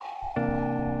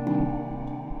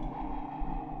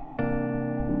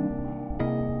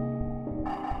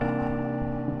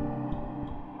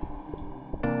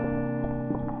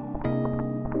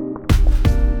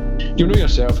You know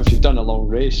yourself, if you've done a long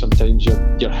race, sometimes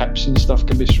your hips and stuff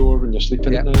can be sore when you're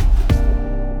sleeping at night.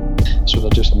 So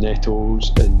they're just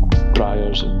nettles and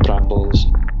briars and brambles.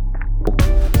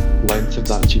 Length of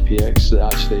that GPX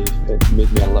that actually it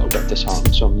made me a little bit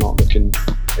disheartened, so I'm not looking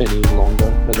any longer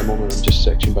at the moment. I'm just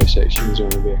section by section is the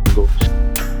only way I can go.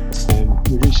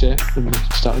 We reset and we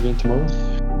start again tomorrow.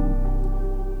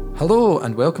 Hello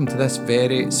and welcome to this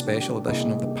very special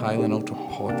edition of the Pyllon Ultra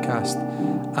podcast.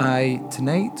 I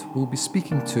tonight will be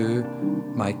speaking to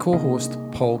my co-host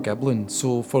Paul Giblin.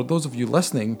 So for those of you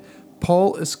listening,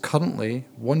 Paul is currently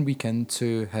 1 week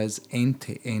into his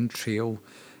End2End Trail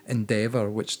endeavour,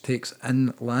 which takes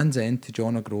in Land's End to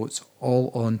John O'Groats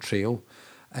all on trail,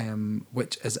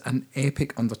 which is an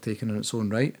epic undertaking in its own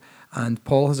right. And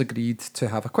Paul has agreed to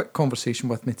have a quick conversation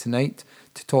with me tonight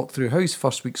to talk through how his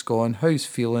first week's gone, how he's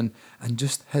feeling, and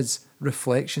just his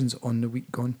reflections on the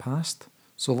week gone past.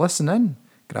 So listen in,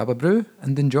 grab a brew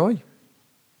and enjoy.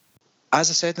 As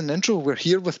I said in the intro, we're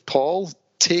here with Paul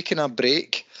taking a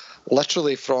break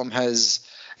literally from his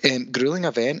grueling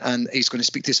event, and he's going to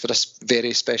speak to us for this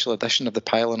very special edition of the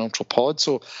Pyllon Ultra Pod.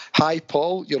 So, hi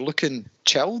Paul, you're looking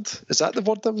chilled. Is that the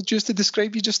word that was used to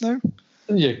describe you just now?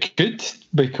 Yeah, good,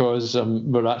 because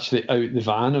we're actually out the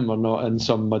van and we're not in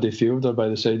some muddy field or by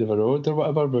the side of a road or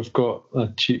whatever. We've got a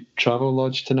cheap travel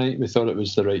lodge tonight. We thought it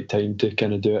was the right time to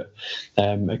kind of do it.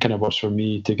 It kind of works for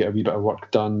me to get a wee bit of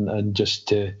work done and just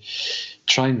to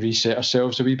try and reset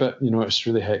ourselves a wee bit. You know, it's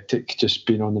really hectic just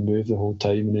being on the move the whole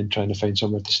time and then trying to find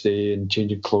somewhere to stay and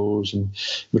changing clothes. And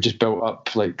we just built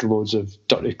up like loads of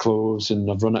dirty clothes and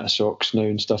I've run out of socks now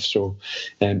and stuff. So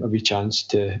a wee chance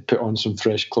to put on some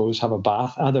fresh clothes, have a bath.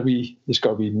 There's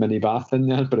got a wee mini bath in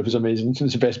there, but it was amazing. It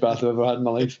was the best bath I've ever had in my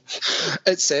life.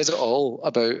 It says it all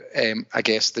about, I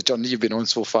guess, the journey you've been on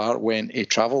so far when a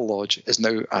travel lodge is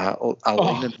now a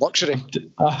line in luxury.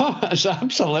 It's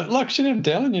absolute luxury, I'm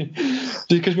telling you.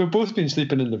 Because we've both been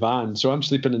sleeping in the van. So I'm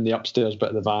sleeping in the upstairs bit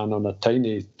of the van on a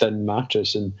tiny, thin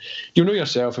mattress. And you know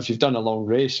yourself, if you've done a long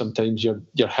race, sometimes your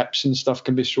hips and stuff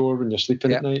can be sore when you're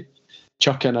sleeping at night.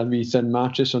 Chuck in a wee thin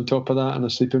mattress on top of that and a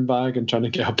sleeping bag and trying to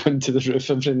get up onto the roof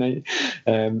every night.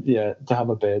 To have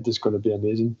a bed is going to be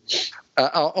amazing. I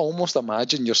almost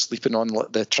imagine you're sleeping on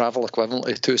the travel equivalent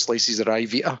of 2 slices of rye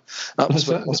Vita. That was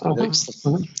what must be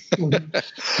excellent.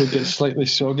 It gets slightly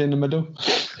soggy in the middle.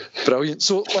 Brilliant.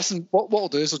 So listen, what I'll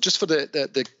do is, just for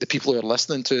the people who are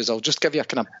listening to us, I'll just give you a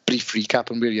kind of brief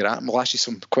recap on where you're at, and we'll ask you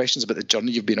some questions about the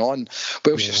journey you've been on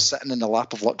whilst you're sitting in the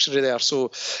lap of luxury there. So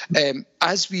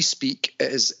as we speak,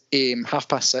 it is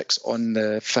 6:30 on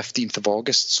the 15th of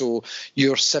August. So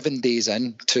you're 7 days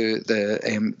into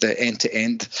the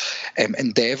end-to-end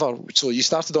endeavour. So you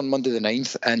started on Monday the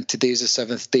 9th and today's the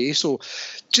 7th day. So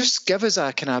just give us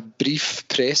a kind of brief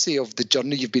précis of the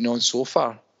journey you've been on so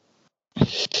far.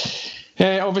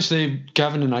 Obviously,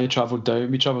 Gavin and I travelled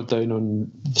down. We travelled down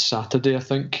on Saturday, I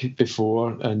think,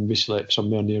 before, and we slept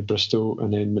somewhere near Bristol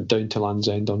and then went down to Land's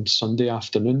End on Sunday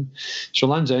afternoon. So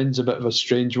Land's End's a bit of a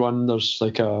strange one. There's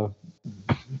like a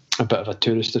bit of a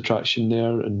tourist attraction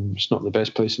there, and it's not the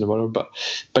best place in the world, but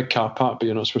big car park, but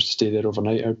you're not supposed to stay there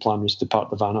overnight. Our plan was to park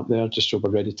the van up there just so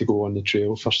we're ready to go on the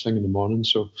trail first thing in the morning.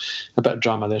 So a bit of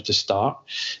drama there to start.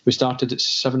 We started at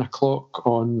 7 o'clock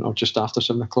or just after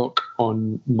 7 o'clock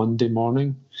on Monday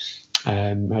morning.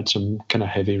 Had some kind of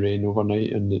heavy rain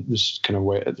overnight and it was kind of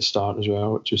wet at the start as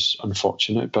well, which is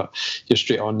unfortunate, but you're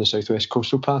straight on the Southwest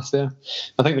Coastal Path there.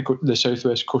 I think the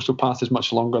Southwest Coastal Path is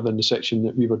much longer than the section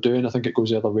that we were doing. I think it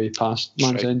goes the other way past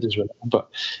Land's End as well. But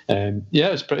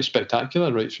it's pretty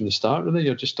spectacular right from the start, really.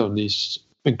 You're just on these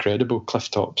incredible cliff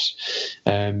tops,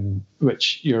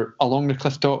 which you're along the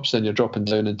cliff tops, then you're dropping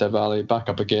down into a valley, back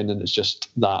up again, and it's just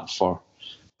that for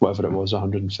whatever it was,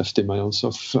 150 miles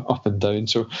of up and down.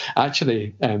 So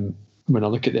actually, when I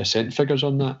look at the ascent figures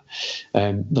on that,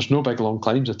 there's no big long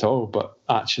climbs at all, but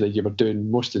actually you were doing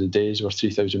most of the days were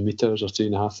 3,000 metres or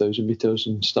 3,500 metres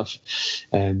and stuff.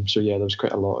 There was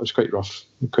quite a lot. It was quite rough,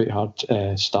 quite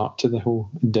hard start to the whole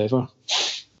endeavour.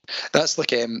 That's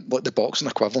like the boxing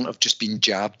equivalent of just being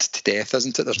jabbed to death,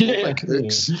 isn't it? There's no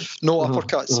hooks, no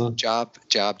uppercuts, jab.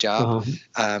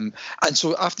 And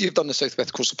so after you've done the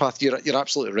Southwest Coastal Path, you're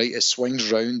absolutely right. It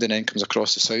swings round and then comes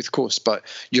across the south coast. But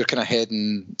you're kind of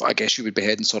heading, I guess you would be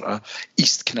heading sort of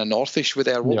east, kind of northish with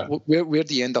there. Where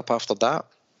do you end up after that?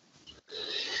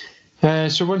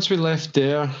 So once we left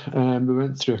there, we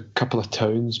went through a couple of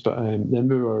towns, but then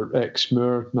we were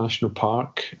Exmoor National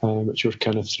Park, which we were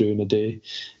kind of through in a day,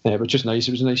 which was nice.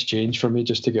 It was a nice change for me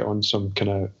just to get on some kind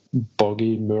of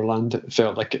boggy moorland. It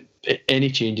felt like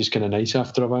any change is kind of nice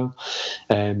after a while.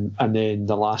 And then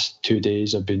the last 2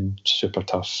 days have been super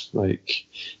tough. Like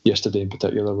yesterday in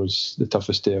particular was the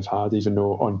toughest day I've had, even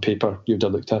though on paper you'd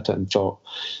have looked at it and thought,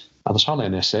 there's hardly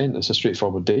any ascent. It's a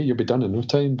straightforward day. You'll be done in no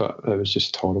time, but it was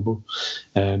just horrible.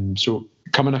 So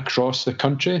coming across the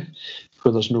country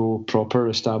where there's no proper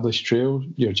established trail,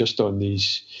 you're just on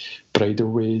these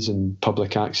bridleways and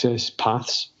public access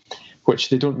paths, which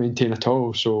they don't maintain at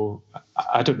all. So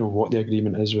I don't know what the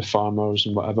agreement is with farmers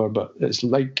and whatever, but it's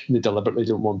like they deliberately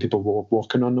don't want people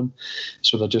walking on them.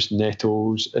 So they're just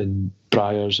nettles and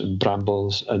briars and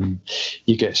brambles, and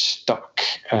you get stuck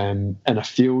in a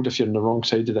field. If you're on the wrong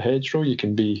side of the hedgerow, you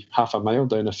can be half a mile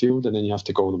down a field, and then you have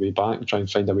to go all the way back and try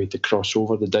and find a way to cross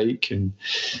over the dike. And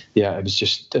yeah,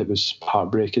 it was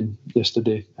heartbreaking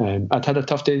yesterday. I'd had a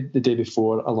tough day the day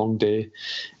before, a long day,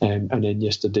 and then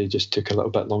yesterday just took a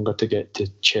little bit longer to get to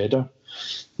Cheddar.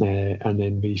 And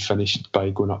then we finished by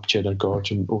going up Cheddar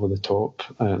Gorge and over the top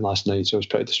last night. So I was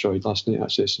pretty destroyed last night.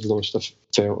 Actually, it's the lowest I've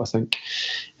felt, I think.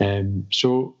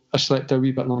 So I slept a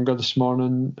wee bit longer this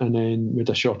morning, and then we had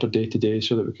a shorter day today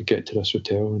so that we could get to this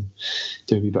hotel and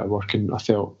do a wee bit of work. And I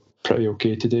felt pretty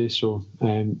okay today. So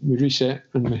we reset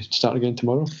and we start again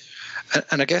tomorrow.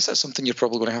 And I guess that's something you're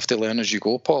probably going to have to learn as you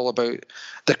go, Paul, about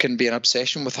there can be an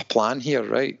obsession with a plan here,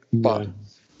 right? But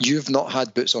you've not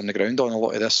had boots on the ground on a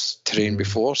lot of this terrain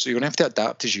before, so you're going to have to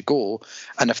adapt as you go.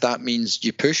 And if that means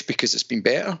you push because it's been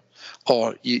better,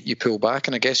 or you pull back,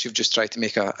 and I guess you've just tried to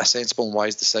make a sensible and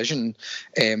wise decision.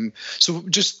 So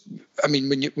just, I mean,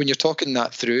 when you're talking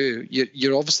that through,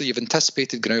 you're obviously, you've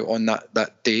anticipated going out on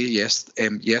that day,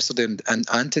 yesterday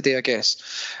and today, I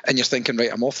guess, and you're thinking,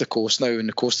 right, I'm off the coast now, and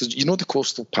the coast is, the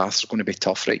coastal paths are going to be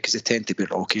tough, right, because they tend to be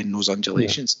rocky and those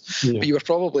undulations. Yeah. But you were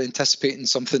probably anticipating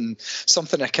something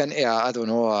akin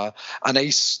to a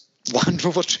nice Land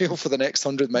Rover trail for the next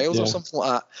 100 miles or something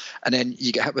like that, and then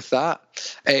you get hit with that.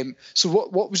 So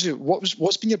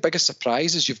what's been your biggest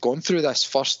surprise as you've gone through this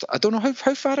first? I don't know how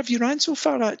far have you ran so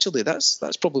far. Actually, that's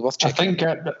probably worth checking. I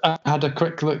think I had a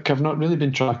quick look. I've not really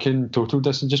been tracking total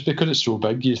distance just because it's so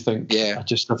big. You think I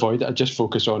just avoid it. I just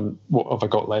focus on what have I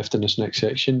got left in this next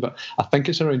section. But I think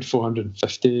it's around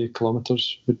 450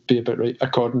 kilometres would be about right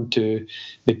according to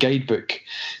the guidebook.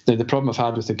 Now the problem I've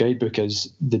had with the guidebook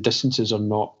is the distances are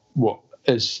not what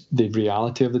is the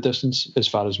reality of the distance as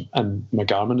far as my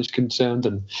Garmin is concerned,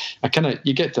 and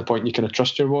you get to the point you kind of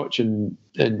trust your watch and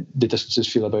the distances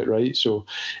feel about right. So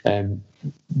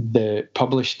the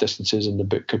published distances in the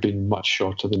book have been much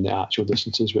shorter than the actual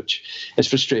distances, which is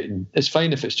frustrating. It's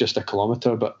fine if it's just a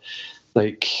kilometre, but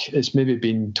like it's maybe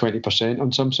been 20%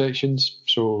 on some sections,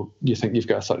 so you think you've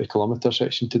got a 30 kilometre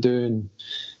section to do, and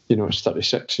it's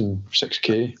 36 and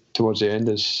 6k towards the end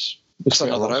is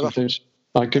quite a lot sometimes.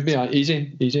 It could be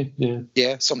easy, yeah.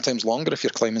 Yeah, sometimes longer if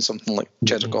you're climbing something like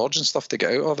Cheddar Gorge and stuff to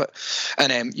get out of it.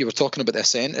 And you were talking about the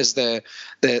ascent. Is the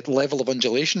level of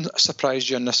undulation surprised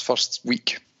you in this first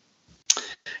week?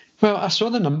 Well, I saw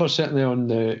the numbers certainly on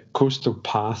the coastal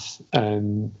path,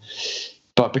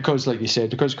 but because, like you said,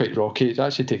 because it's quite rocky, it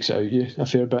actually takes it out of you a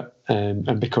fair bit,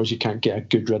 and because you can't get a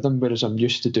good rhythm, whereas I'm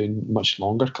used to doing much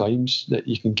longer climbs that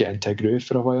you can get into a groove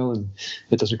for a while and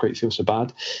it doesn't quite feel so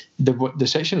bad. The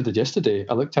section I did yesterday,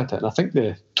 I looked at it and I think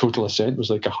the total ascent was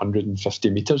like 150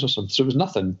 metres or something, so it was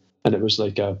nothing, and it was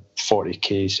like a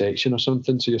 40k section or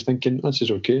something, so you're thinking, this is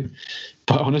okay.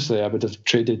 But honestly, I would have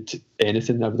traded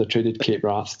anything. I would have traded Cape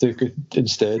Wrath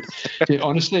instead.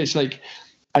 Honestly, it's like,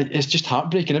 it's just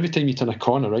heartbreaking. Every time you turn a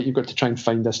corner, right, you've got to try and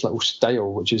find this little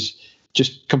stile which is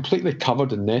just completely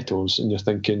covered in nettles, and you're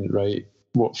thinking, right,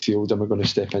 what field am I going to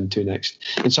step into next?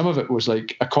 And some of it was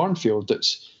like a cornfield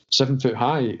that's 7 foot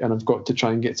high, and I've got to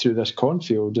try and get through this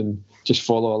cornfield and just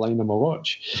follow a line on my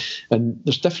watch. And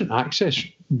there's different access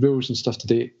rules and stuff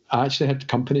today. I actually had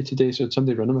company today, so I had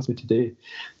somebody running with me today,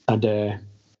 and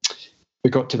we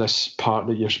got to this part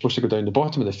that you're supposed to go down the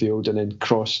bottom of the field and then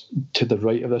cross to the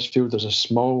right of this field. There's a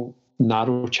small,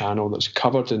 narrow channel that's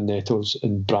covered in nettles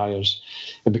and briars,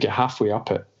 and we get halfway up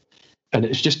it, and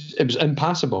it was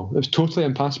impassable. It was totally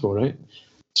impassable, right?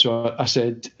 So I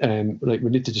said, we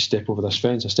need to just step over this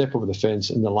fence. I step over the fence,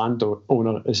 and the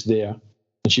landowner is there,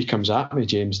 and she comes at me,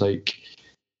 James, like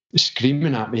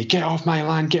screaming at me, get off my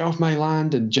land,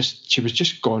 and she was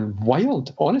just gone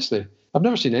wild, honestly. I've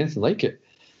never seen anything like it.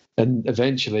 And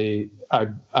eventually I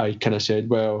kind of said,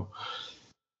 well,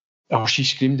 she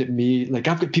screamed at me, like,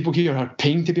 I've got people here who are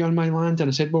paying to be on my land. And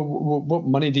I said, well, what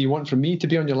money do you want from me to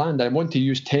be on your land? I want to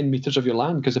use 10 metres of your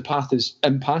land because the path is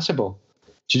impassable.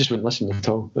 She just wouldn't listen at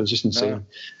all. It was just insane. No.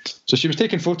 So she was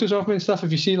taking photos of me and stuff.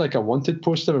 If you see like a wanted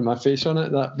poster with my face on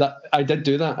it, that I did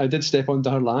do that. I did step onto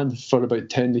her land for about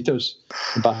 10 metres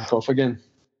and back off again.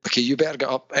 Okay, you better get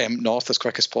up north as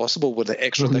quick as possible where the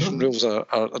extradition rules are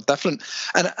different.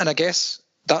 And I guess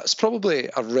that's probably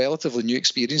a relatively new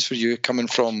experience for you coming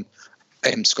from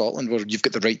Scotland, where you've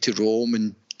got the right to roam,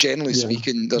 and generally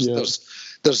speaking,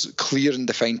 there's clear and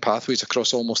defined pathways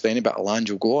across almost any bit of land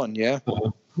you'll go on. Yeah.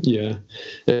 Yeah,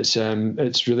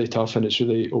 it's really tough, and it's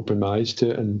really opened my eyes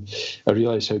to it, and I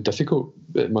realise how difficult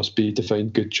it must be to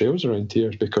find good trails around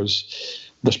here, because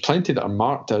there's plenty that are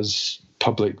marked as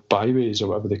public byways or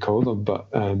whatever they call them,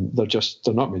 but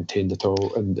they're not maintained at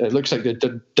all, and it looks like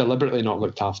they're deliberately not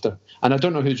looked after. And I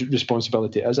don't know whose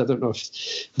responsibility it is. I don't know if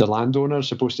the landowner is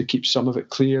supposed to keep some of it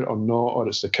clear or not, or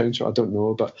it's the council. I don't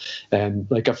know, but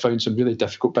like I've found some really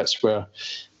difficult bits where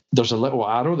there's a little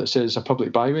arrow that says a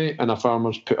public byway, and a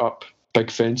farmer's put up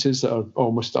big fences that are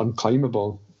almost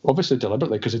unclimbable, obviously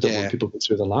deliberately because they don't want people to go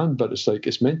through the land, but it's like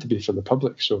it's meant to be for the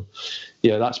public. So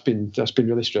yeah, that's been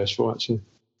really stressful actually.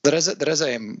 There is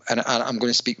and I'm going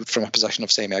to speak from a position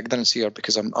of semi-ignorance here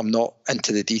because I'm not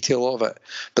into the detail of it,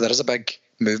 but there is a big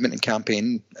movement and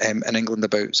campaign in England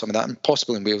about some of that, and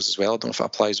possibly in Wales as well. I don't know if it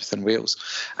applies within Wales,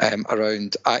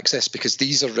 around access, because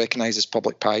these are recognised as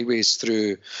public byways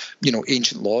through,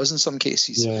 ancient laws in some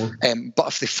cases. Yeah. But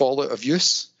if they fall out of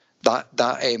use,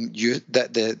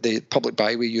 the public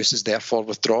byway use is therefore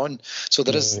withdrawn. So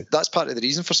that's part of the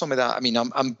reason for some of that. I mean,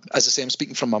 I'm as I say, I'm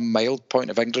speaking from a mild point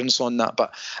of ignorance on that,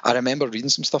 but I remember reading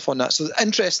some stuff on that. So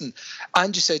interesting.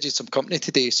 And you said you had some company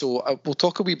today, so we'll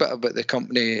talk a wee bit about the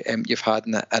company you've had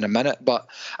in a minute. But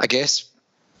I guess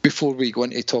before we go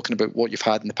into talking about what you've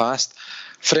had in the past,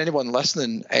 for anyone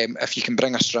listening, if you can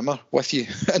bring a strimmer with you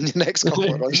in the next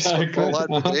couple of runs, that'd be great.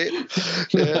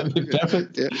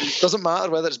 Perfect. Yeah. Doesn't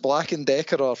matter whether it's Black &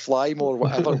 Decker or Flymo or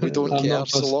whatever, we don't care,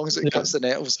 so long as it cuts the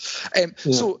nettles.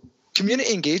 So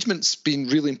community engagement's been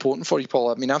really important for you,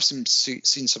 Paul. I mean, I've seen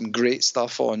some great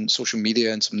stuff on social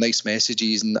media and some nice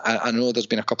messages, and I know there's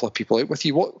been a couple of people out with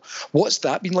you. What's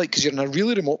that been like? Because you're in a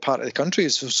really remote part of the country,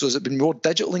 so has it been more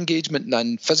digital engagement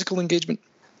than physical engagement?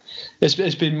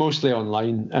 It's been mostly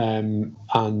online,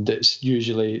 and it's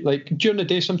usually like during the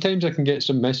day. Sometimes I can get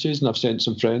some messages, and I've sent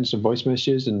some friends some voice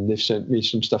messages, and they've sent me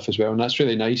some stuff as well, and that's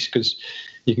really nice because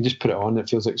you can just put it on. It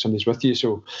feels like somebody's with you.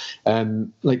 So,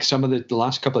 like some of the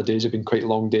last couple of days have been quite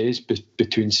long days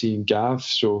between seeing Gav,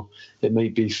 so it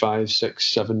might be 5,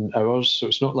 6, 7 hours. So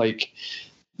it's not like,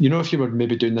 if you were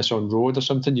maybe doing this on road or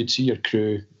something, you'd see your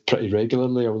crew pretty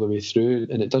regularly all the way through,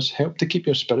 and it does help to keep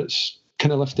your spirits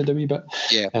kind of lifted a wee bit.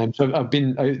 Yeah. So I've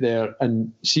been out there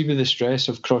and see with the stress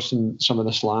of crossing some of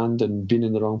this land and being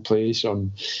in the wrong place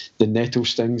on the nettle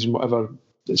stings and whatever,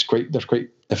 they're quite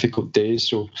difficult days.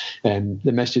 So the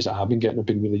messages I have been getting have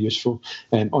been really useful.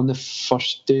 On the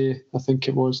first day, I think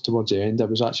it was, towards the end, I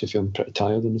was actually feeling pretty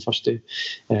tired on the first day.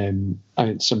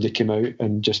 Somebody came out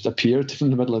and just appeared from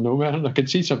the middle of nowhere, and I could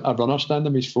see a runner standing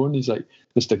on his phone. He's like,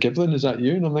 "Mr. Giblin, is that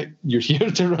you?" And I'm like, "You're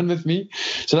here to run with me?"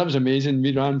 So that was amazing.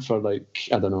 We ran for 12,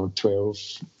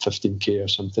 15k or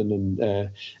something,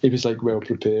 and he was like well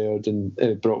prepared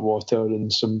and brought water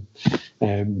and some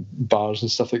bars and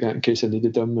stuff like that in case I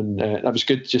needed them, and that was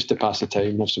good just to pass the time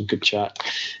and have some good chat.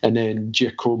 And then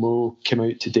Giacomo came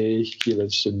out today. He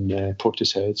lives in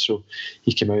Portishead, so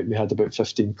he came out and we had about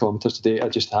 15 kilometres today. I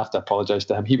just have to apologise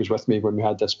to him. He was with me when we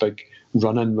had this big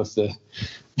run-in with the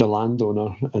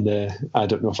landowner, and I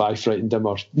don't know if I frightened him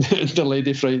or the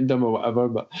lady frightened him or whatever,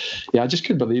 but yeah, I just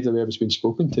couldn't believe the way I was being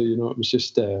spoken to. It was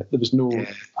just there was no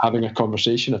having a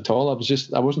conversation at all.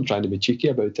 I wasn't trying to be cheeky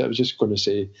about it. I was just going to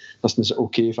say, listen, is it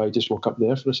okay if I just walk up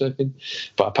there for a second?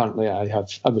 But apparently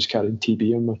I was carrying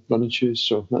TB on my running shoes,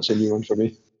 so that's a new one for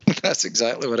me. That's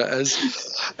exactly what it is.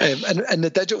 And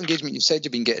the digital engagement, you've said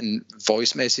you've been getting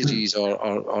voice messages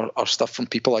or stuff from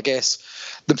people. I guess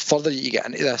the further you get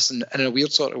into this, and in a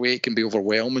weird sort of way, it can be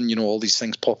overwhelming, all these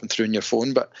things popping through in your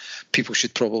phone, but people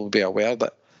should probably be aware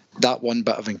that one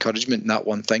bit of encouragement and that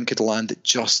one thing could land at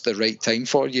just the right time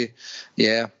for you.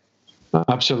 Yeah.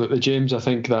 Absolutely, James. I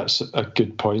think that's a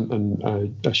good point, and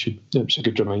it's a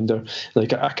good reminder.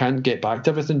 Like, I can't get back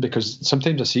to everything because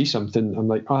sometimes I see something, I'm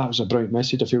like, that was a brilliant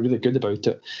message. I feel really good about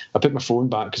it. I put my phone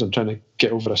back because I'm trying to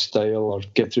get over a stile or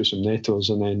get through some nettles,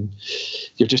 and then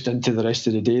you're just into the rest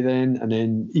of the day then. And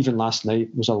then even last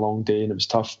night was a long day and it was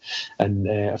tough. And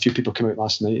a few people came out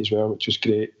last night as well, which was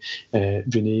great.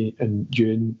 Vinny and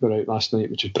Ewan were out last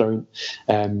night, which was brilliant.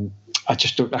 I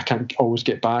can't always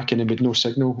get back, and then with no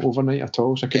signal overnight at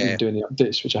all, so I couldn't even do any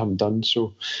updates, which I haven't done.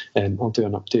 So I'll do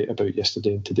an update about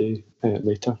yesterday and today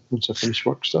later once I finish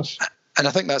work stuff. And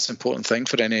I think that's an important thing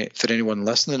for anyone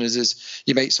listening is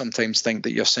you might sometimes think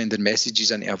that you're sending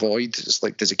messages into a void. It's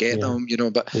like, does it get them?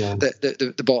 But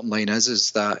the bottom line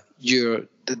is that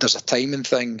there's a timing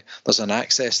thing, there's an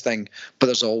access thing, but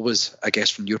there's always, I guess,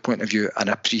 from your point of view, an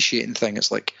appreciating thing.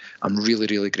 It's like, I'm really,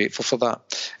 really grateful for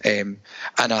that. And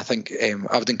I think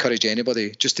I would encourage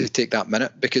anybody just to take that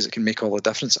minute, because it can make all the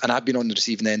difference. And I've been on the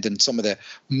receiving end in some of the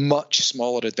much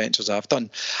smaller adventures I've done.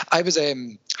 I was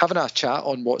having a chat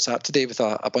on WhatsApp today with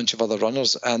a bunch of other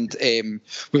runners, and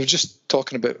we were just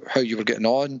talking about how you were getting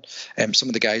on. Some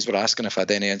of the guys were asking if I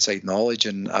had any inside knowledge,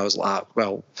 and I was like,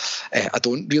 I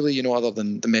don't really, other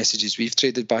than the messages we've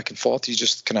traded back and forth. You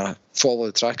just kind of follow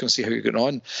the track and see how you're getting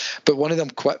on. But one of them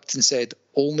quipped and said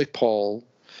only Paul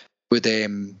would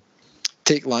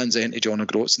take Land's End to John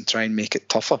O'Groats and try and make it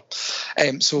tougher.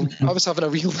 So I was having a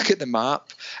wee look at the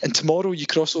map, and tomorrow you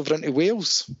cross over into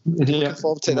Wales. Looking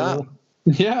forward to that.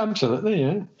 Yeah, absolutely.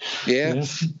 Yeah.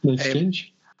 Nice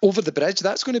change. Over the bridge,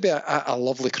 that's going to be a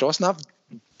lovely crossing. I've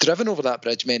driven over that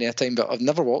bridge many a time, but I've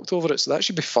never walked over it, so that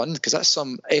should be fun, because that's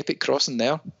some epic crossing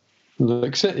there.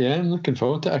 Looks it, yeah. I'm looking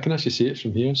forward to it. I can actually see it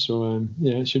from here, so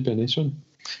it should be a nice one.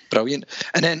 Brilliant.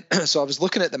 And then, so I was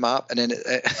looking at the map, and then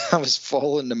I was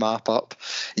following the map up.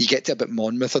 You get to about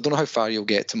Monmouth. I don't know how far you'll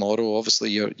get tomorrow.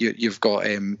 Obviously, you've got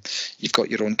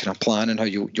your own kind of plan and how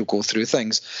you'll go through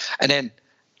things, and then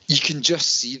you can just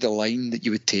see the line that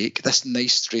you would take. This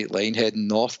nice straight line heading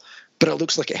north, but it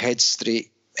looks like it heads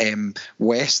straight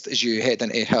west as you head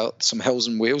into some hills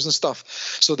in Wales and stuff.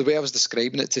 So the way I was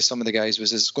describing it to some of the guys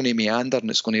was it's going to meander and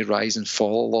it's going to rise and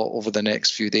fall a lot over the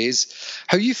next few days.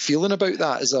 How are you feeling about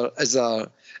that? Is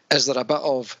there a bit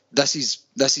of this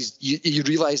is you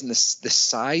realising the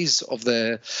size of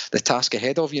the task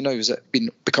ahead of you now? Has it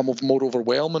become more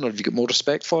overwhelming, or have you got more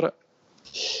respect for it?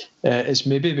 It's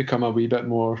maybe become a wee bit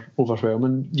more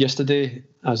overwhelming. Yesterday,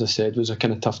 as I said, was a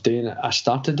kind of tough day, and I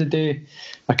started the day,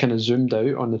 I kind of zoomed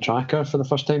out on the tracker for the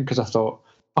first time, because I thought,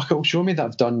 it'll show me that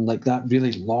I've done like that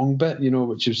really long bit,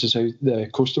 which is just out the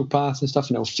coastal path and stuff,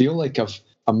 and it'll feel like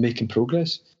I'm making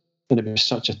progress. And it was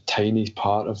such a tiny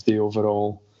part of the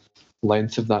overall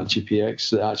length of that GPX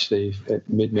that actually it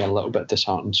made me a little bit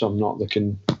disheartened. So I'm not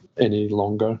looking any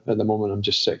longer at the moment. I'm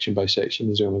just section by section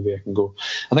is the only way I can go.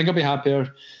 I think I'll be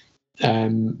happier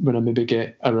when I maybe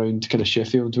get around kind of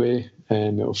Sheffield way.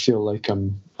 It'll feel like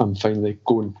I'm finally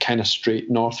going kind of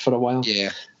straight north for a while.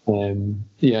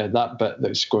 That bit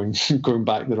that's going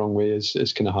back the wrong way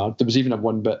is kind of hard. There was even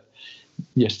one bit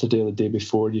yesterday or the day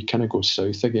before, you kind of go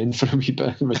south again for a wee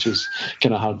bit, which was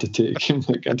kind of hard to take. I'm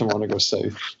like, I don't want to go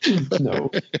south.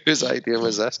 No. Whose idea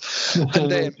was this?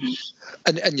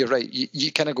 And you're right,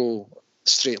 you kind of go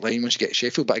straight line once you get to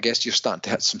Sheffield, but I guess you're starting to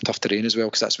hit some tough terrain as well,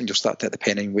 because that's when you'll start to hit the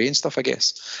Pennine Way and stuff, I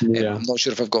guess. I'm not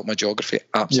sure if I've got my geography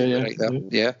absolutely right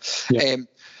there. Yeah.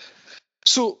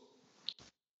 So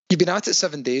you've been at it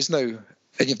 7 days now,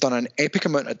 and you've done an epic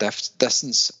amount of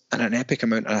distance and an epic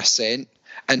amount of ascent,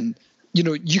 and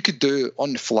you could do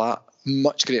on the flat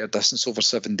much greater distance over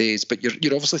 7 days, but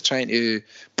you're obviously trying to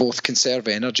both conserve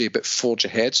energy but forge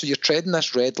ahead. So you're treading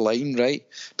this red line, right,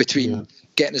 between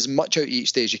getting as much out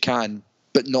each day as you can,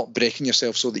 but not breaking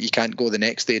yourself so that you can't go the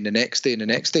next day and the next day and the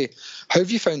next day. How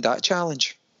have you found that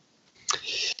challenge?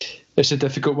 It's a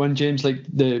difficult one, James. Like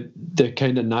the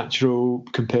kind of natural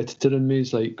competitor in me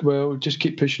is like, well, just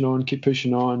keep pushing on,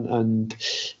 and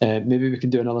maybe we can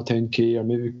do another 10k, or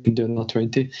maybe we can do another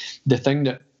 20. The thing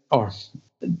that, or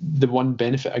the one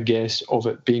benefit, I guess, of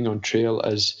it being on trail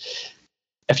is,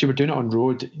 if you were doing it on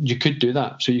road, you could do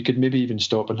that. So you could maybe even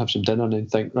stop and have some dinner and then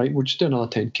think, right, we'll just do another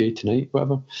 10k tonight,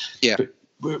 whatever. Yeah. But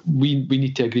we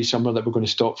need to agree somewhere that we're going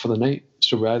to stop for the night.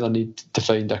 So we either need to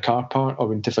find a car park or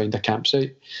we need to find a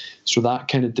campsite. So that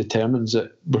kind of determines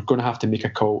that we're going to have to make a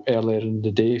call earlier in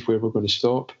the day where we're going to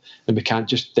stop. And we can't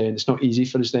just then, it's not easy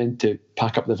for us then to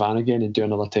pack up the van again and do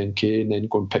another 10k and then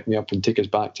go and pick me up and take us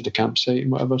back to the campsite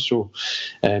and whatever. So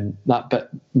that bit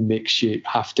makes you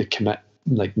have to commit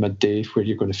like midday where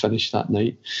you're going to finish that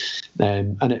night,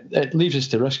 and it leaves us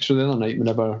to risk. So the other night,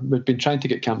 whenever we've been trying to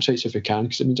get campsites if we can,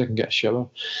 because it means I can get a shower,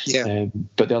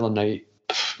 but the other night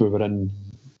we were in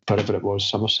wherever it was,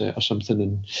 Somerset or something,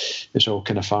 and it's all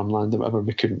kind of farmland or whatever.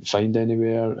 We couldn't find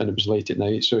anywhere, and it was late at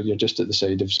night, so you're just at the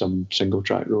side of some single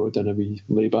track road in a wee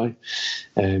lay-by,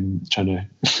 trying to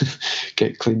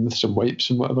get clean with some wipes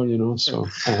and whatever, So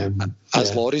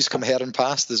as lorries come herring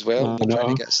past as well,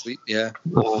 trying to get sleep. Yeah.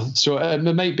 So it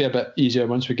might be a bit easier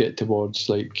once we get towards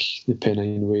like the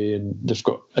Pennine Way, and they've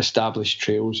got established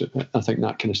trails. I think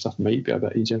that kind of stuff might be a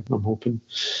bit easier, I'm hoping.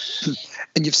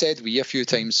 And you've said we a few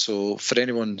times, so for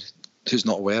anyone who's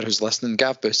not aware, who's listening,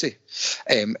 Gav Bussey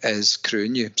is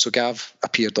crewing you. So Gav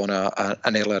appeared on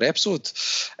an earlier episode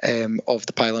of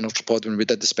the Pyllon Ultra Pod when we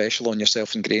did the special on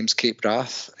yourself and Graham's Cape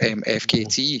Wrath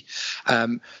FKT.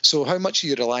 So how much are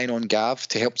you relying on Gav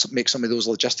to help make some of those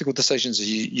logistical decisions? Are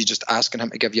you just asking him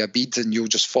to give you a bead and you'll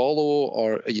just follow,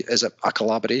 or is it a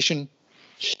collaboration?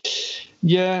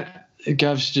 Yeah,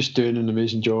 Gav's just doing an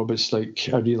amazing job. It's like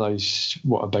I realised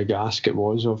what a big ask it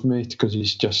was of me, because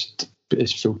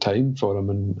it's full time for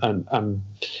him, and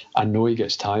I know he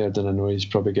gets tired, and I know he's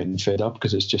probably getting fed up,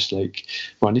 because it's just like,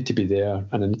 well, I need to be there,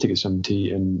 and I need to get some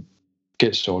tea and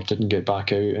get sorted and get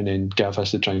back out, and then Gav has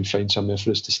to try and find somewhere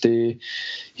for us to stay.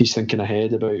 He's thinking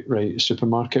ahead about, right,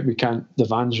 supermarket, the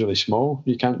van's really small,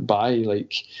 you can't buy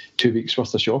like 2 weeks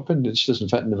worth of shopping, it just doesn't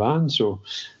fit in the van. So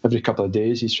every couple of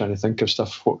days he's trying to think of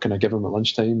stuff. What can I give him at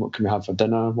lunchtime? What can we have for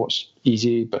dinner? What's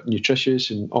easy but nutritious,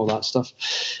 and all that stuff.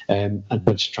 And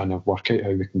we're just trying to work out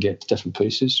how we can get to different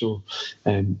places. So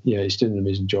he's doing an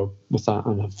amazing job with that,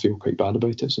 and I feel quite bad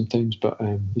about it sometimes, but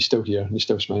he's still here and he's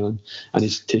still smiling, and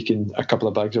he's taking a couple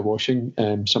of bags of washing.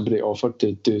 Somebody offered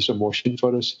to do some washing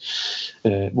for us,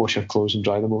 wash our clothes and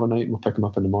dry them overnight, and we'll pick them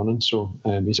up in the morning. So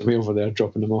he's away over there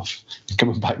dropping them off and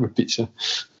coming back with pizza.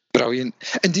 Brilliant.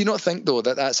 And do you not think, though,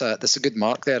 that that's a good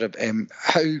mark there of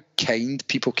how kind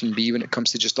people can be when it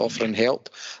comes to just offering help,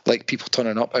 like people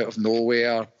turning up out of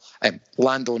nowhere,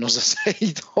 landowners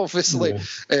aside, obviously,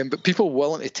 but people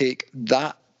willing to take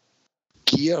that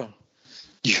gear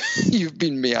you've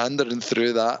been meandering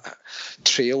through that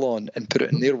trail on and put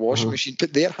it in their washing machine,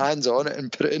 put their hands on it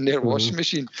and put it in their washing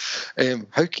machine.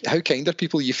 How kind are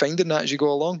people? Are you finding that as you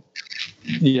go along?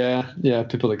 Yeah,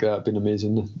 people like that have been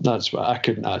amazing. That's why I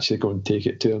couldn't actually go and take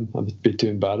it to him. I'd be too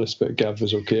embarrassed, but Gav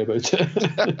was okay about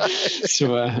it.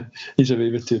 So he's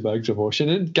away with 2 bags of washing,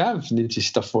 and Gav needs his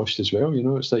stuff washed as well.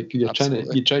 It's like you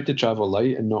try to travel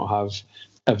light and not have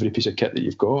every piece of kit that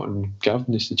you've got, and Gav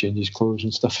needs to change his clothes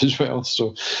and stuff as well.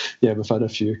 So yeah, we've had a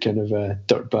few kind of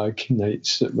dirtbag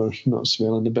nights that were not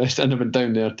smelling the best, and I went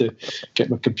down there to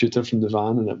get my computer from the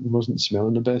van, and it wasn't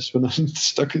smelling the best when I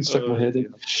stuck my head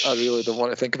in. I really don't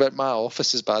want to think about it. My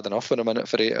office is bad enough when I'm in it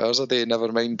for 8 hours a day,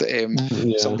 never mind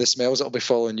some of the smells that'll be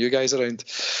following you guys around.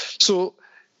 So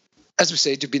as we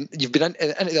said, you've been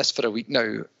into this for a week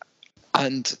now,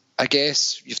 and I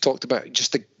guess you've talked about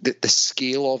just the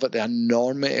scale of it, the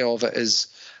enormity of it is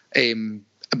been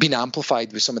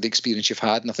amplified with some of the experience you've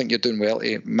had, and I think you're doing well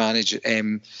to manage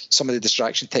some of the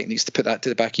distraction techniques to put that to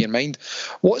the back of your mind.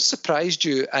 What surprised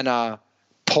you in a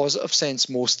positive sense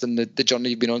most in the journey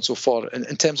you've been on so far,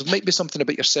 in terms of, might be something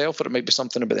about yourself, or it might be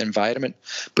something about the environment,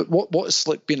 but what has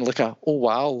been like a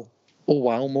oh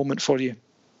wow moment for you?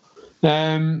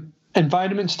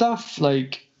 Environment stuff,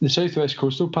 like the Southwest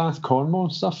Coastal Path, Cornwall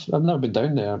stuff. I've never been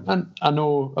down there, and I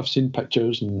know I've seen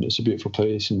pictures, and it's a beautiful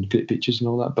place and great beaches and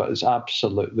all that, but it's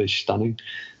absolutely stunning,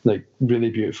 like really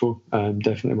beautiful.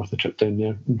 Definitely worth a trip down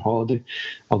there on holiday,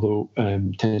 although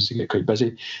tends to get quite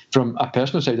busy. From a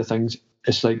personal side of things,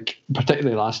 it's like,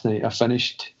 particularly last night,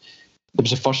 it was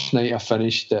the first night I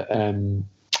finished that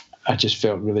I just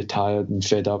felt really tired and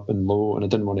fed up and low, and I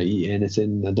didn't want to eat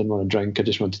anything. I didn't want to drink. I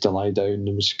just wanted to lie down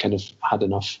and was kind of had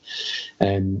enough.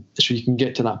 So you can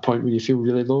get to that point where you feel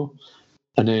really low.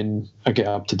 And then I get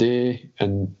up today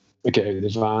and I get out of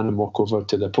the van and walk over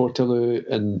to the Portaloo,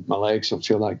 and my legs don't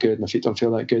feel that good. My feet don't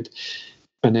feel that good.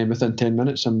 And then within 10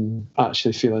 minutes, I'm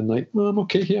actually feeling like, well, I'm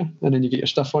okay here. And then you get your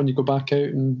stuff on, you go back out,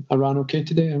 and I ran okay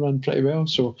today. I ran pretty well.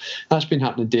 So that's been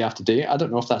happening day after day. I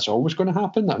don't know if that's always going to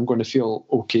happen, that I'm going to feel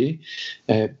okay.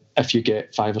 If you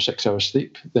get 5 or 6 hours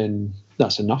sleep, then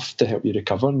that's enough to help you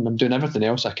recover. And I'm doing everything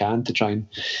else I can to try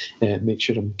and make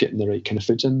sure I'm getting the right kind of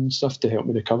foods and stuff to help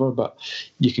me recover. But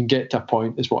you can get to a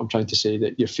point, is what I'm trying to say,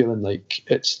 that you're feeling like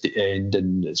it's the end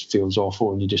and it feels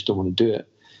awful and you just don't want to do it.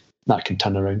 That can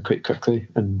turn around quite quickly,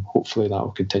 and hopefully that will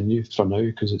continue for now,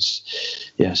 because it's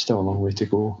still a long way to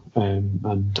go,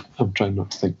 and I'm trying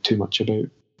not to think too much about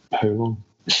how long.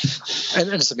 And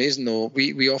it's amazing, though.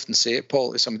 We often say it,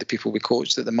 Paul, to some of the people we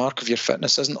coach, that the mark of your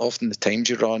fitness isn't often the times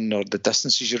you run or the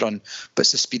distances you run, but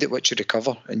it's the speed at which you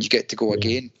recover and you get to go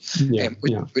again,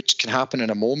 which can happen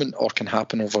in a moment or can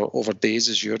happen over days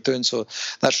as you're doing. So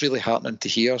that's really heartening to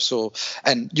hear. So,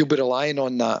 and you'll be relying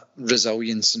on that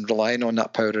resilience and relying on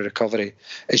that power of recovery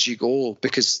as you go,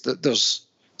 because there's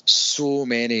so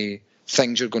many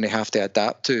things you're going to have to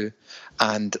adapt to,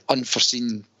 and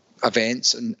unforeseen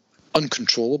events and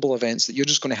uncontrollable events that you're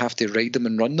just going to have to ride them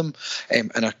and run them, in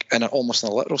almost in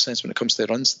a literal sense when it comes to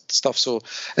the run stuff. So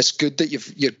it's good that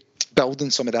you're building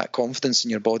some of that confidence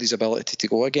in your body's ability to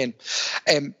go again.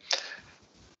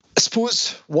 I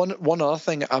suppose one other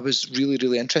thing I was really,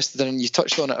 really interested in, and you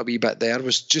touched on it a wee bit there,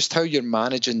 was just how you're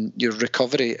managing your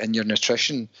recovery and your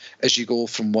nutrition as you go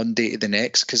from one day to the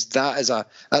next, because that's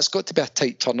got to be a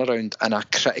tight turnaround and a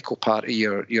critical part of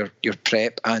your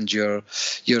prep and your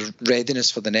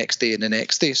readiness for the next day and the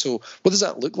next day. So what does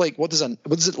that look like? What does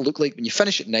it look like when you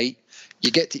finish at night,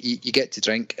 you get to eat, you get to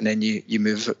drink, and then you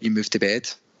move to bed?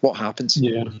 What happens?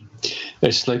 Yeah,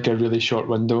 it's like a really short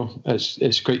window.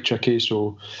 It's quite tricky.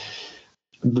 So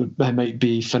I might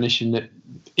be finishing at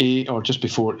 8 or just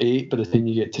before 8. By the time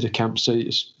you get to the campsite,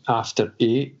 it's after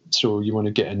 8. So you want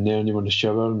to get in there and you want to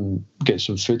shower and get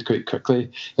some food quite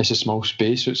quickly. It's a small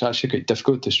space, so it's actually quite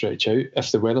difficult to stretch out.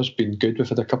 If the weather's been good, we've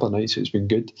had a couple of nights it's been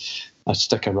good, I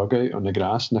stick a rug out on the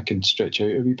grass and I can stretch out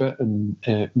a wee bit and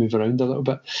move around a little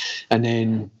bit. And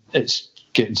then it's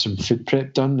getting some food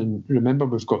prep done. And remember,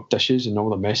 we've got dishes and all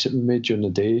the mess that we made during the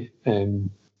day,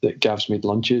 that Gav's made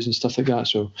lunches and stuff like that.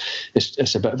 So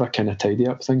it's a bit of a kind of tidy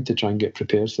up thing to try and get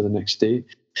prepared for the next day.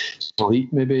 I'll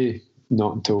eat maybe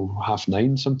not until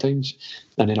 9:30 sometimes,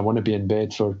 and then I want to be in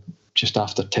bed for just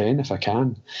after 10 if I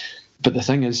can. But the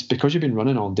thing is, because you've been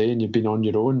running all day and you've been on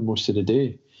your own most of the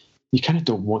day, you kind of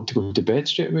don't want to go to bed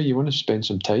straight away. You want to spend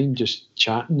some time just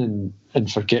chatting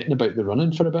and forgetting about the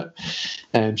running for a bit.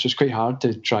 So it's quite hard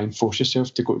to try and force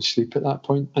yourself to go to sleep at that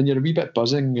point. And you're a wee bit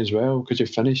buzzing as well because you've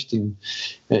finished, and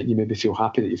you maybe feel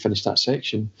happy that you finished that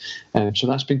section. So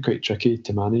that's been quite tricky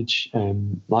to manage.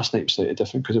 Last night was slightly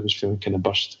different because I was feeling kind of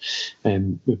burst.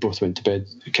 We both went to bed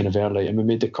kind of early, and we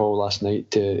made the call last night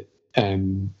to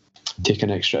take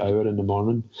an extra hour in the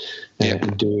morning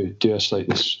and do a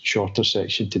slightly shorter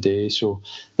section today. So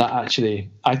that actually,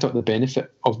 I thought the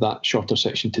benefit of that shorter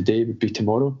section today would be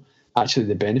tomorrow. Actually,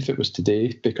 the benefit was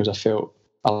today, because I felt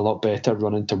a lot better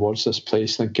running towards this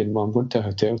place, thinking, well, I'm going to a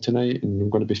hotel tonight and I'm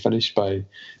going to be finished by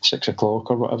 6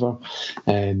 o'clock or whatever,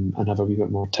 and have a wee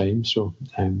bit more time. So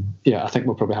I think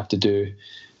we'll probably have to do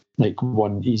like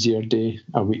one easier day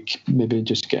a week, maybe,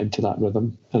 just get into that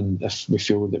rhythm. And if we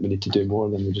feel that we need to do more,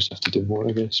 then we just have to do more,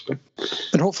 I guess.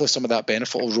 And hopefully some of that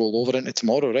benefit will roll over into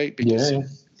tomorrow, right? Because,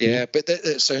 but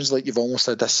it sounds like you've almost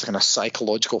had this kind of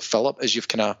psychological fill-up as you've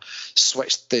kind of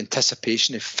switched the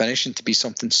anticipation of finishing to be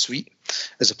something sweet,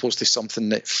 as opposed to something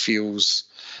that feels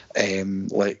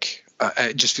like...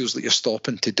 it just feels like you're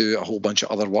stopping to do a whole bunch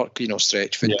of other work,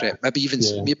 stretch, food prep, maybe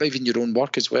even your own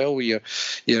work as well with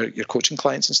your coaching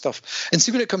clients and stuff. And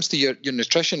see, when it comes to your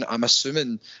nutrition, I'm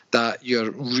assuming that you're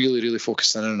really, really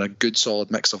focusing on a good solid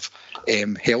mix of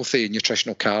healthy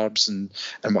nutritional carbs and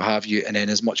what have you, and then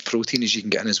as much protein as you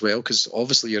can get in as well, because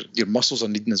obviously your muscles are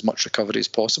needing as much recovery as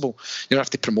possible. You don't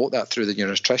have to promote that through your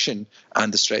nutrition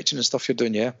and the stretching and stuff you're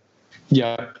doing,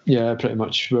 Yeah, pretty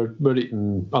much. We're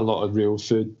eating a lot of real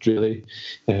food, really.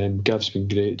 Gav's been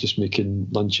great, just making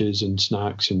lunches and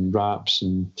snacks and wraps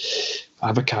and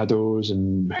avocados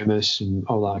and hummus and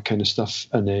all that kind of stuff.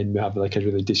 And then we have like a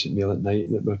really decent meal at night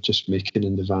that we're just making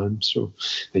in the van. So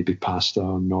maybe pasta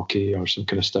or gnocchi or some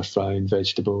kind of stir fry and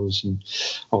vegetables and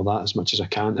all that, as much as I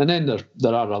can. And then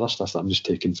there are other stuff that I'm just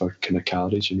taking for kind of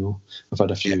calories, I've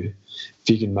had a few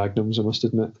vegan magnums, I must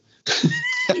admit.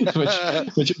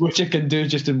 which I can do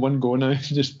just in one go now.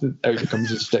 Just out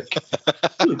comes a stick.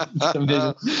 Some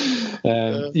days.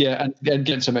 And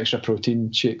getting some extra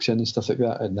protein shakes in and stuff like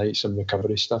that at night, some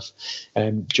recovery stuff.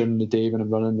 During the day when I'm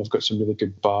running, I've got some really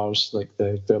good bars, like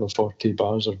the Velo Forte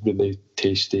bars are really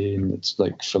tasty, and it's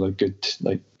like full of good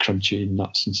like crunchy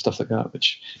nuts and stuff like that,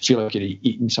 which feel like you're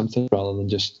eating something rather than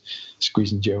just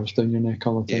squeezing gels down your neck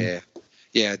all the time.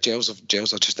 Yeah, gels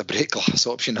are just a break glass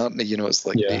option, aren't they? It's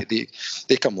like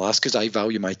they come last because I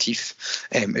value my teeth.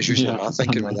 Is usually my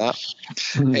thinking with that.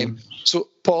 So,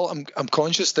 Paul, I'm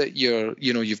conscious that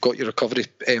you've got your recovery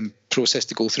process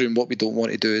to go through, and what we don't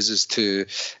want to do is to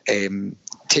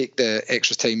take the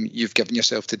extra time you've given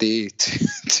yourself today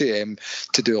to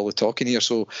do all the talking here.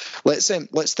 So let's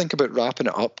think about wrapping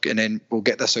it up, and then we'll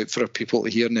get this out for our people to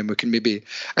hear, and then we can maybe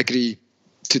agree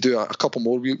to do a couple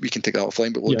more. We can take that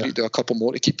offline, but we'll agree to do a couple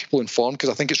more to keep people informed, because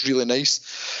I think it's really nice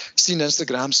seeing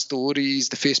Instagram stories,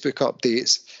 the Facebook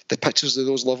updates, the pictures of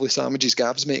those lovely sandwiches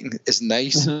Gav's making is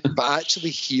nice, but actually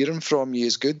hearing from you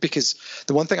is good, because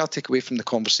the one thing I'll take away from the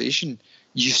conversation,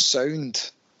 you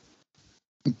sound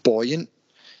buoyant,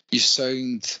 you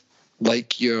sound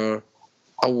like you're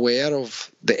aware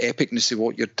of the epicness of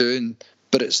what you're doing,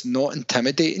 but it's not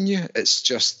intimidating you. It's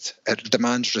just, it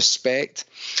demands respect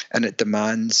and it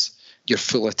demands your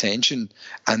full attention.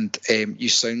 And you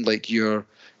sound like you're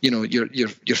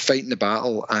fighting the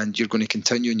battle, and you're going to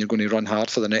continue, and you're going to run hard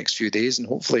for the next few days, and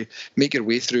hopefully make your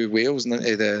way through Wales and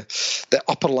into the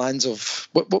upper lands of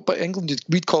what England,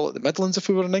 we'd call it the Midlands if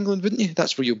we were in England, wouldn't you?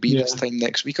 That's where you'll be this time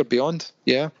next week or beyond.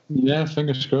 Yeah. Yeah,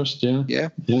 fingers crossed. Yeah.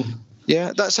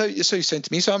 Yeah, that's how you sound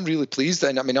to me. So I'm really pleased.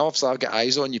 And I mean, obviously, I've got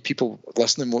eyes on you. People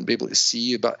listening won't be able to see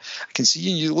you, but I can see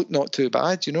you, and you look not too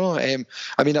bad. I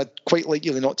mean, I'd quite like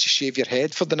you not to shave your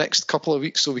head for the next couple of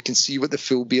weeks so we can see what the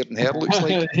full beard and hair looks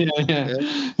like.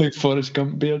 yeah. Like Forrest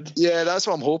Gump beard. Yeah, that's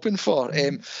what I'm hoping for.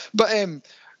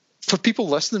 For people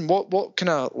listening, what kind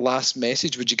of last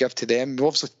message would you give to them? We've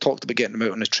obviously talked about getting them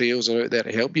out on the trails or out there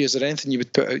to help you. Is there anything you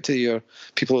would put out to your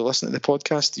people who listen to the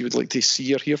podcast you would like to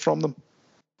see or hear from them?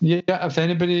 Yeah, if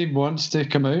anybody wants to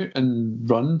come out and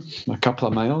run a couple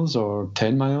of miles or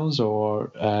 10 miles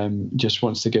or just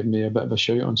wants to give me a bit of a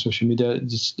shout on social media,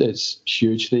 it's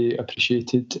hugely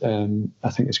appreciated. I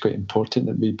think it's quite important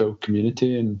that we build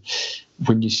community, and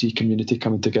when you see community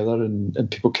coming together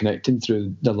and people connecting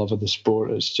through the love of the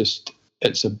sport,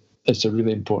 it's a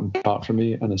really important part for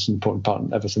me, and it's an important part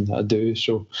in everything that I do.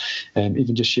 So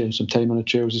even just sharing some time on the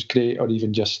trails is great, or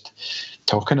even just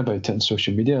talking about it on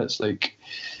social media. It's like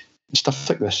stuff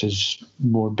like this is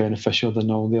more beneficial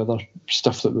than all the other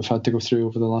stuff that we've had to go through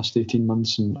over the last 18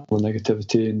 months, and all the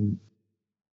negativity and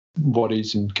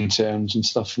worries and concerns and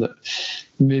stuff. That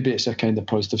maybe it's a kind of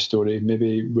positive story.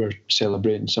 Maybe we're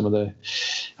celebrating some of the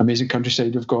amazing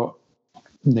countryside we've got,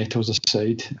 nettles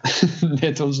aside,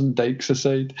 nettles and dikes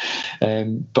aside,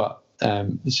 but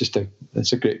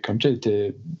it's a great country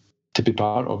to be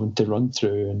part of and to run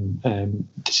through, and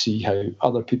to see how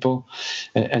other people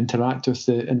interact with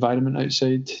the environment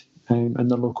outside in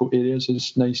their local areas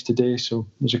is nice today. So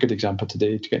there's a good example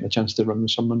today, to getting a chance to run with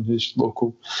someone who's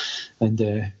local and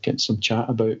getting some chat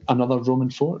about another Roman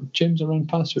fort, James, around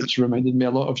Pass, which reminded me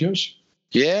a lot of yours.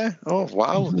 Yeah. Oh,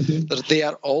 wow. They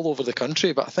are all over the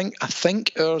country, but I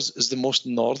think ours is the most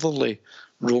northerly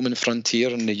Roman frontier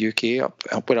in the UK,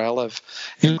 up where I live.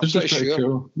 I'm pretty sure.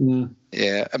 Cool.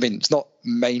 Yeah. I mean, it's not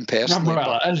mine personally.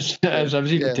 As I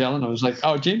was even telling, I was like,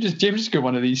 "Oh, James has got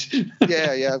one of these."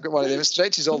 yeah, I've got one of them. It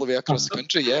stretches all the way across the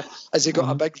country. Yeah. Has he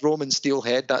got a big Roman steel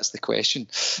head? That's the question.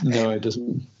 No, it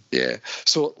doesn't. Yeah.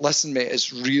 So listen, mate,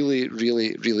 it's really,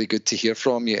 really, really good to hear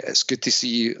from you. It's good to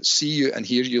see you and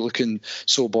hear you looking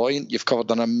so buoyant. You've covered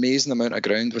an amazing amount of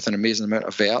ground with an amazing amount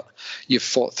of vert. You've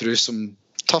fought through some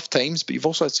tough times, but you've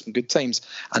also had some good times.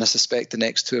 And I suspect the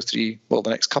next the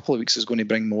next couple of weeks is going to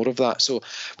bring more of that. So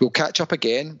we'll catch up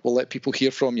again. We'll let people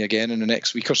hear from you again in the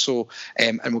next week or so,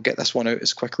 and we'll get this one out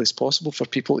as quickly as possible for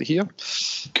people to hear.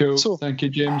 Cool. So, thank you,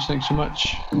 James. Thanks so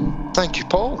much. Thank you,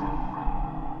 Paul.